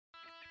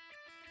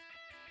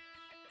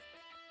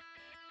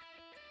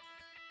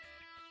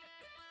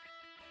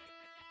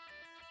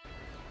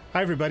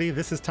Hi everybody,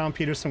 this is Tom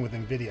Peterson with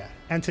NVIDIA,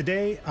 and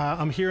today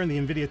I'm here in the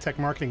NVIDIA Tech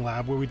Marketing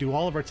Lab where we do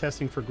all of our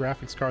testing for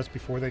graphics cards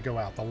before they go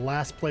out, the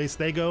last place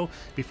they go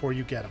before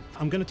you get them.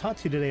 I'm going to talk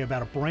to you today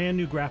about a brand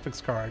new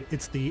graphics card.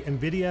 It's the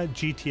NVIDIA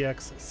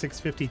GTX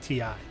 650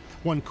 Ti.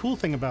 One cool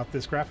thing about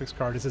this graphics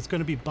card is it's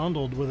going to be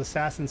bundled with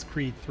Assassin's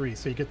Creed 3.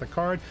 So you get the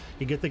card,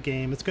 you get the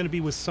game. It's going to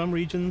be with some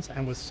regions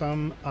and with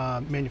some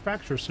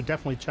manufacturers, so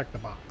definitely check the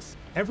box.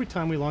 Every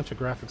time we launch a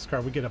graphics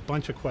card, we get a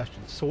bunch of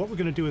questions. So what we're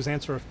going to do is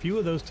answer a few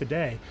of those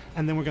today,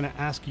 and then we're going to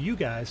ask you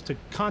guys to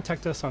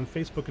contact us on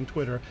Facebook and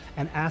Twitter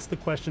and ask the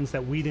questions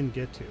that we didn't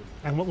get to.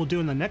 And what we'll do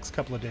in the next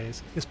couple of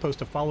days is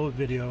post a follow-up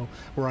video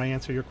where I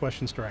answer your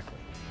questions directly.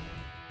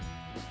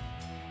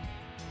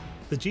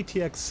 The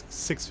GTX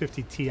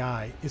 650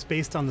 Ti is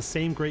based on the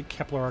same great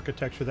Kepler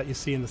architecture that you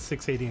see in the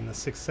 680 and the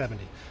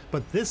 670,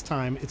 but this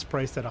time it's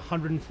priced at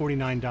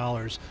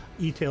 $149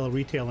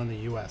 retail in the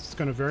US. It's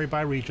going to vary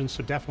by region,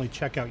 so definitely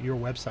check out your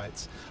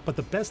websites. But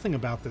the best thing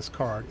about this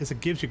card is it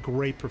gives you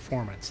great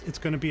performance. It's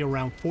going to be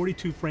around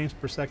 42 frames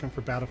per second for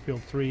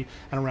Battlefield 3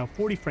 and around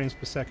 40 frames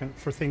per second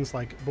for things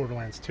like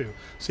Borderlands 2.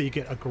 So you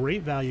get a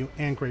great value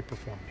and great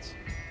performance.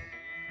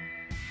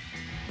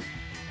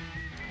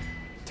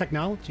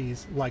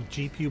 Technologies like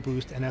GPU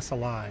Boost and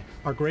SLI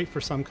are great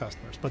for some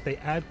customers, but they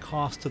add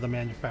cost to the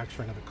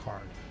manufacturing of the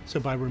card.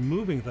 So by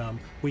removing them,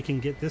 we can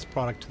get this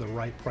product to the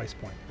right price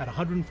point. At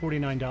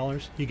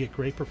 $149, you get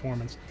great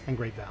performance and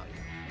great value.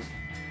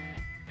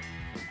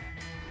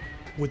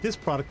 With this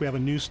product, we have a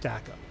new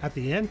stack up. At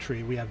the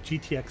entry, we have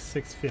GTX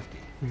 650.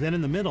 Then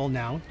in the middle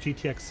now,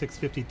 GTX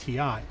 650 Ti,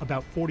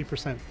 about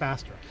 40%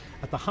 faster.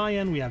 At the high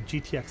end, we have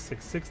GTX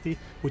 660,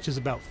 which is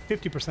about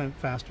 50%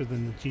 faster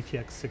than the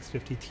GTX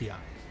 650 Ti.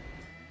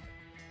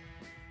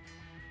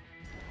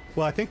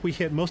 Well, I think we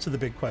hit most of the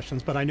big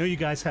questions, but I know you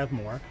guys have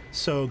more.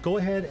 So go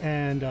ahead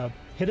and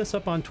hit us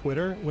up on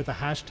Twitter with a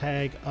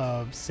hashtag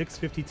of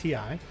 650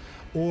 Ti,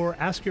 or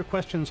ask your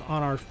questions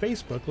on our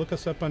Facebook. Look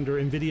us up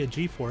under NVIDIA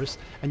GeForce,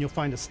 and you'll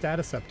find a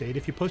status update.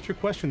 If you post your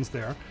questions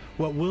there,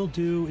 what we'll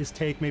do is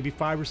take maybe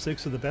 5 or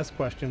 6 of the best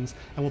questions,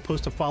 and we'll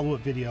post a follow-up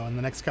video in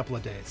the next couple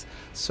of days.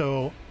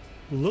 So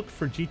look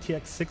for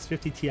GTX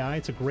 650 Ti.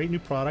 It's a great new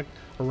product,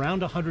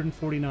 around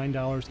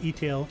 $149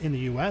 retail in the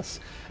US,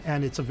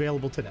 and it's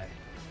available today.